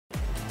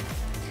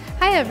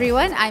Hi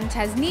everyone, I'm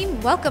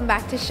Tasneem. Welcome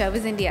back to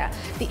Showbiz India.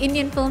 The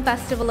Indian Film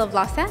Festival of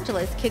Los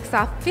Angeles kicks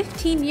off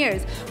 15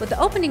 years with the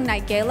opening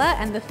night gala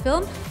and the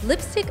film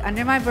Lipstick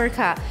Under My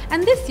Burqa.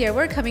 And this year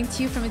we're coming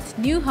to you from its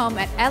new home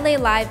at LA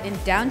Live in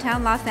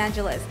downtown Los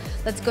Angeles.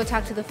 Let's go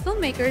talk to the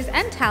filmmakers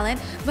and talent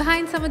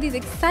behind some of these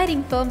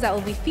exciting films that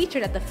will be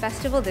featured at the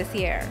festival this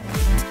year.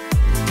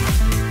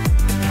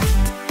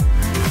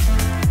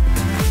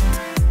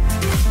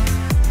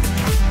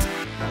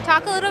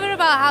 Talk a little bit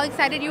about how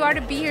excited you are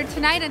to be here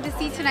tonight and to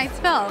see tonight's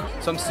film.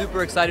 So I'm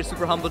super excited,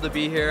 super humbled to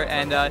be here,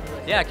 and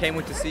yeah, I came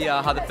to see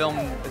how the film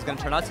is going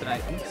to turn out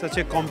tonight. Such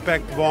a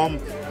compact, warm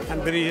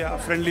and very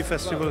friendly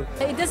festival.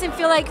 It doesn't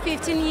feel like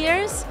 15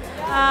 years,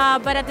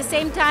 but at the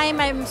same time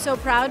I'm so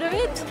proud of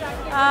it.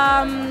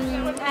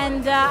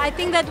 I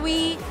think that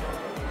we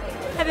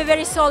have a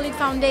very solid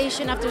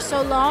foundation after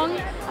so long,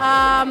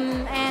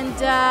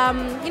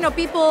 you know,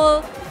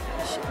 people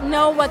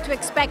know what to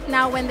expect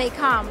now when they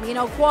come. You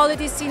know,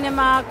 quality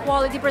cinema,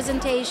 quality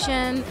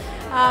presentation,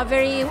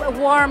 very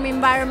warm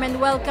environment,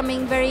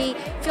 welcoming, very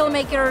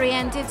filmmaker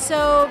oriented.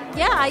 So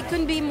yeah, I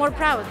couldn't be more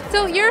proud.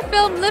 So your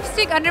film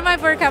Lipstick Under My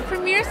Burqa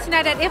premieres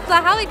tonight at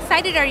IFFLA. How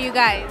excited are you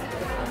guys?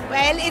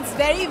 Well, it's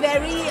very,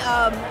 very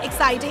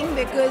exciting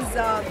because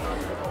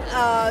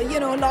you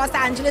know, Los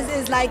Angeles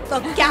is like the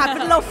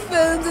capital of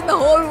films in the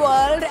whole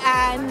world,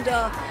 and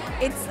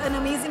it's an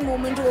amazing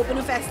moment to open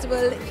a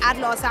festival at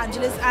Los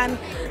Angeles, and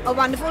a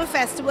wonderful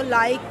festival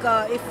like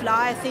IFFLA.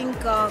 I think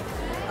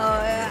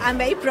I'm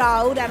very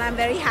proud and I'm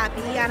very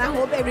happy, and I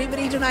hope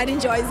everybody tonight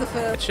enjoys the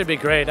film. It should be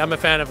great. I'm a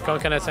fan of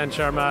Konkana Sen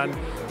Sharma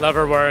and love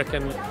her work,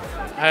 and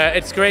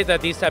it's great that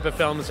these type of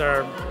films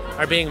are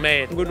being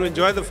made. I'm going to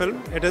enjoy the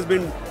film. It has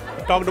been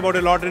talked about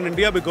a lot in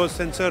India because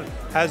censor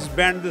has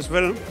banned this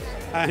film,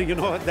 and you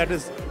know that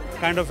is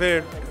kind of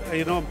a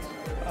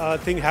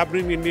thing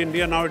happening in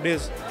India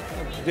nowadays.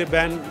 They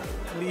ban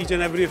each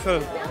and every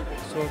film.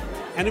 So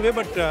anyway,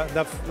 but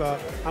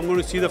I'm going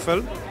to see the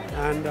film,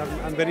 and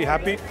I'm very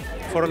happy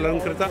for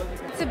Alankrita.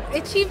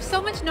 It's achieved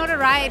so much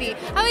notoriety.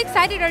 How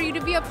excited are you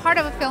to be a part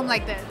of a film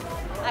like this?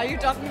 Are you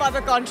talking about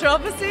the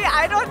controversy?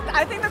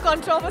 I think the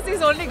controversy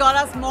has only got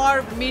us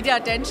more media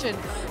attention,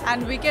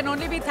 and we can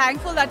only be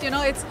thankful that, you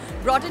know, it's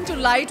brought into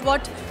light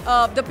what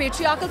the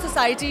patriarchal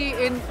society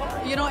in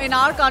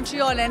our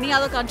country or in any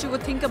other country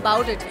would think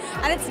about it.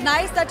 And it's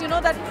nice that, you know,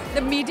 that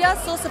the media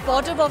is so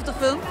supportive of the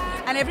film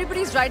and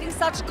everybody's writing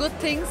such good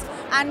things,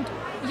 and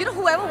you know,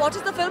 whoever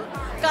watches the film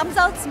comes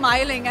out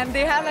smiling and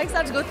they have like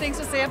such good things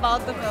to say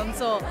about the film.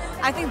 So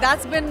I think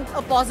that's been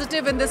a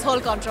positive in this whole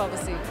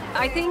controversy.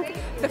 I think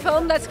the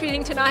film that's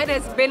screening tonight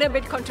has been a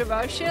bit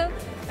controversial.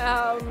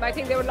 I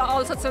think there were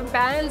all sorts of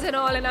bans and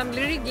all, and I'm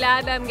really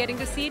glad I'm getting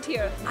to see it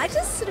here. I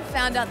just sort of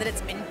found out that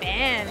it's been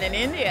banned in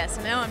India,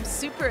 so now I'm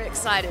super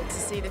excited to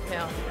see the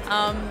film.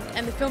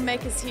 And the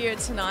filmmaker's here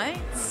tonight,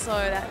 so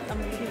that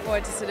I'm looking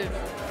forward to sort of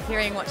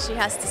hearing what she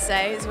has to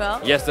say as well.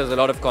 Yes, there's a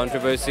lot of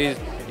controversies.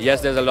 Yes,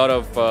 there's a lot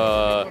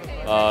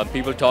of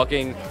people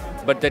talking,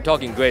 but they're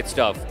talking great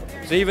stuff.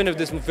 So even if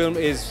this film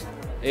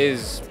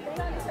is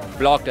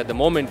blocked at the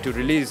moment to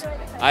release,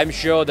 I'm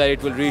sure that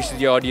it will reach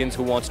the audience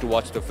who wants to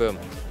watch the film,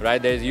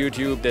 right? There's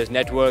YouTube, there's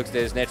networks,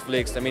 there's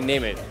Netflix, I mean,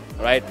 name it,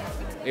 right?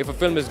 If a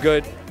film is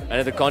good and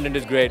if the content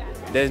is great,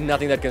 there's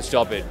nothing that can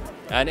stop it.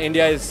 And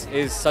India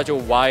is such a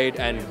wide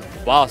and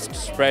vast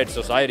spread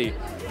society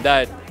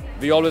that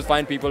we always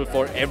find people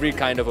for every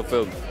kind of a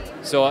film.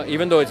 So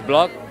even though it's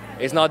blocked,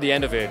 it's not the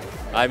end of it.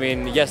 I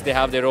mean, yes, they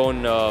have their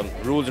own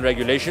rules and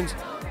regulations,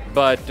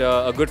 but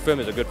a good film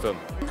is a good film.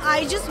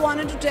 I just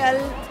wanted to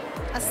tell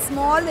a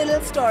small little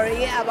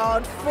story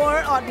about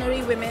 4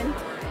 ordinary women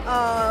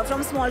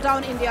from small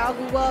town India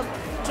who were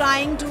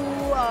trying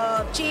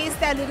to chase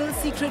their little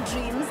secret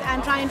dreams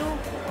and trying to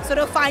sort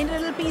of find a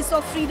little piece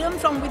of freedom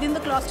from within the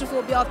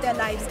claustrophobia of their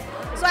lives.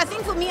 So I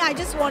think for me, I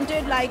just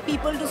wanted like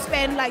people to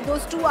spend like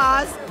those 2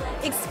 hours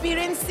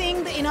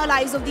experiencing the inner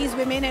lives of these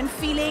women and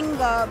feeling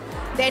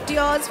their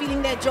tears,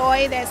 feeling their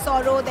joy, their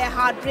sorrow, their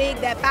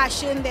heartbreak, their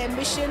passion, their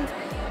ambition,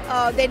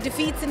 their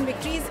defeats and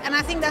victories. And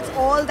I think that's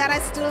all that I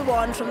still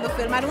want from the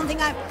film. I don't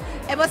think I've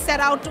ever set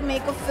out to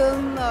make a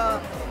film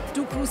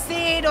to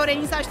crusade or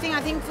any such thing.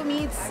 I think for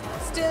me it's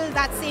still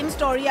that same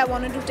story I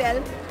wanted to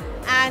tell.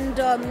 And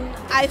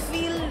I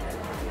feel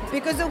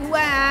because of who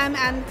I am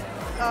and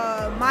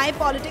my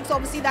politics,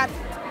 obviously that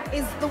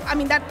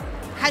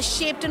has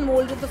shaped and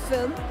molded the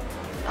film.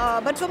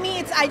 But for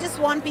me, I just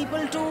want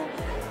people to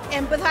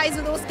empathize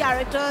with those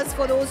characters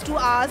for those 2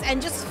 hours and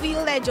just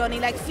feel their journey,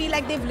 like feel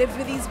like they've lived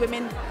with these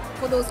women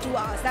for those 2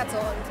 hours, that's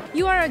all.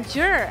 You are a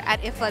juror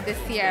at IFFLA this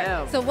year.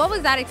 Yeah. So what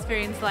was that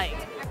experience like?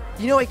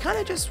 You know, I kind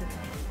of just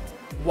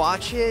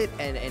watch it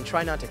and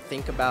try not to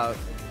think about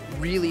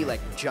really like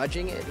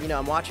judging it. You know,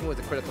 I'm watching with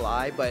a critical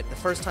eye, but the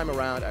first time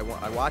around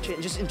I watch it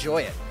and just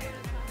enjoy it,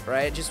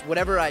 right? Just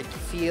whatever I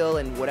feel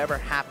and whatever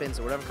happens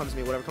or whatever comes to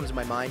me, whatever comes to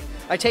my mind,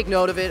 I take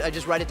note of it. I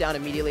just write it down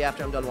immediately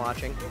after I'm done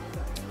watching.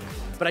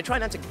 But I try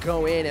not to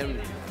go in and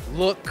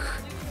look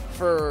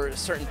for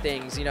certain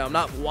things. You know, I'm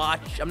not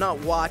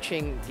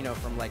watching, you know,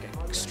 from like an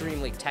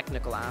extremely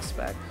technical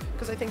aspect,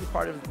 because I think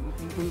part of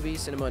movie,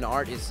 cinema, and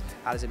art is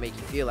how does it make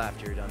you feel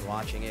after you're done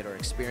watching it or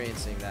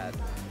experiencing that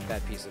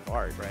piece of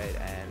art, right?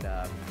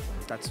 And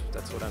that's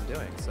what I'm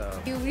doing. So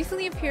you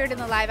recently appeared in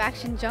the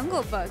live-action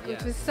Jungle Book,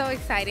 which was so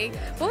exciting.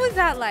 What was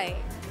that like?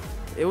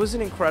 It was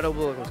an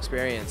incredible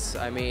experience.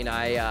 I mean,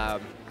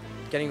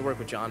 getting to work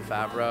with Jon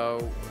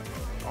Favreau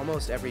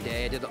almost every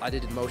day. I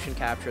did motion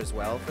capture as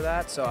well for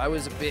that. So I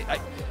was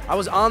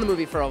on the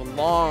movie for a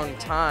long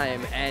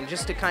time, and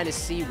just to kind of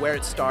see where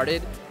it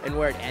started and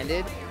where it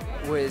ended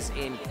was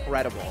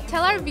incredible.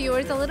 Tell our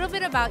viewers a little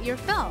bit about your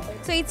film.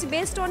 So it's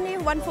based on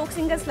one folk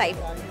singer's life.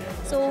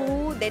 So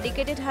who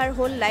dedicated her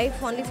whole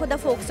life only for the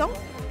folk song.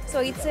 So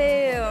it's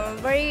a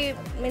very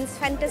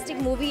fantastic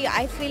movie,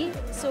 I feel.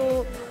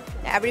 So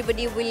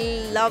everybody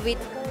will love it.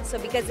 So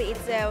because it's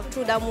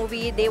through the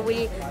movie,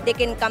 they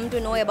can come to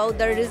know about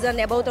the reason,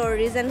 about our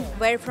reason,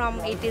 where from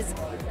it is,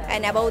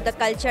 and about the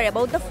culture,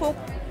 about the folk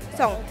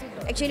song.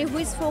 Actually,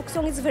 whose folk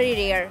song is very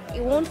rare.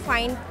 You won't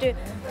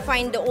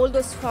find all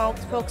those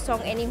folk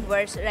song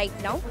anywhere right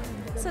now.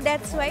 So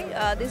that's why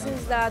this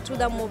is through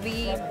the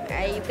movie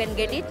you can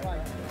get it.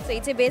 So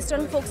it's based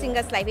on folk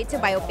singer's life. It's a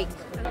biopic.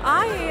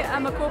 I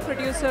am a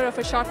co-producer of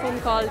a short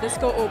film called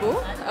Disco Obu,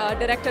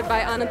 directed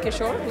by Anand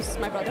Kishore, who's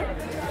my brother.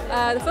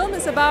 The film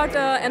is about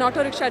an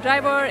auto rickshaw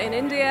driver in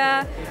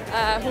India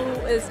who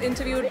is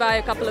interviewed by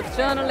a couple of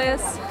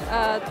journalists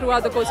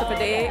throughout the course of a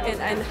day,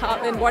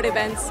 and what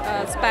events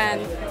span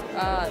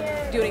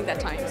during that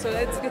time. So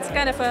it's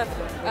kind of a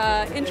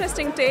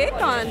interesting take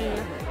on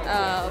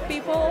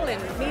people in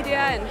media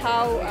and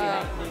how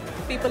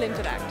people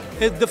interact.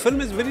 The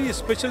film is very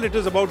special. It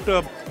is about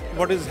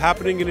what is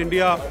happening in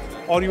India,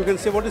 or you can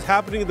say what is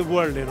happening in the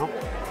world. You know,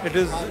 it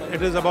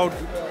is about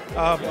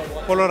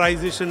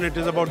polarization. It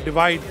is about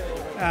divide.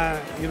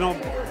 You know,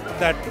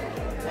 that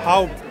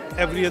how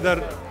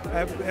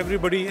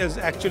everybody is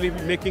actually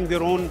making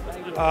their own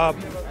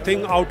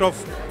thing out of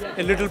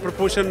a little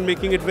proportion,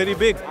 making it very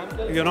big.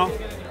 You know,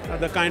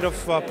 the kind of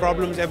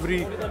problems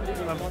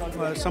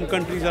some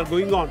countries are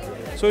going on.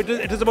 So it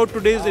is about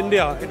today's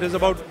India. It is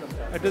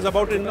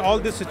about in all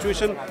this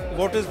situation,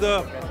 what is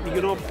the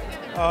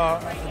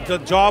the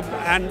job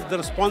and the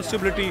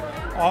responsibility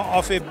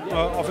of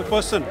a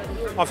person,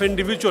 of an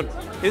individual,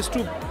 is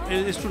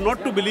to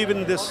not to believe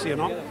in this, you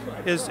know,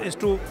 is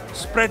to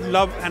spread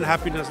love and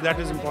happiness. That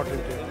is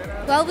important here.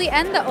 Well, we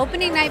end the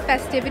opening night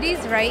festivities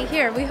right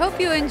here. We hope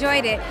you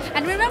enjoyed it.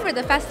 And remember,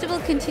 the festival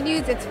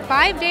continues its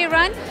 5-day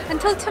run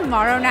until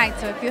tomorrow night.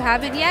 So if you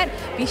haven't yet,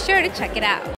 be sure to check it out.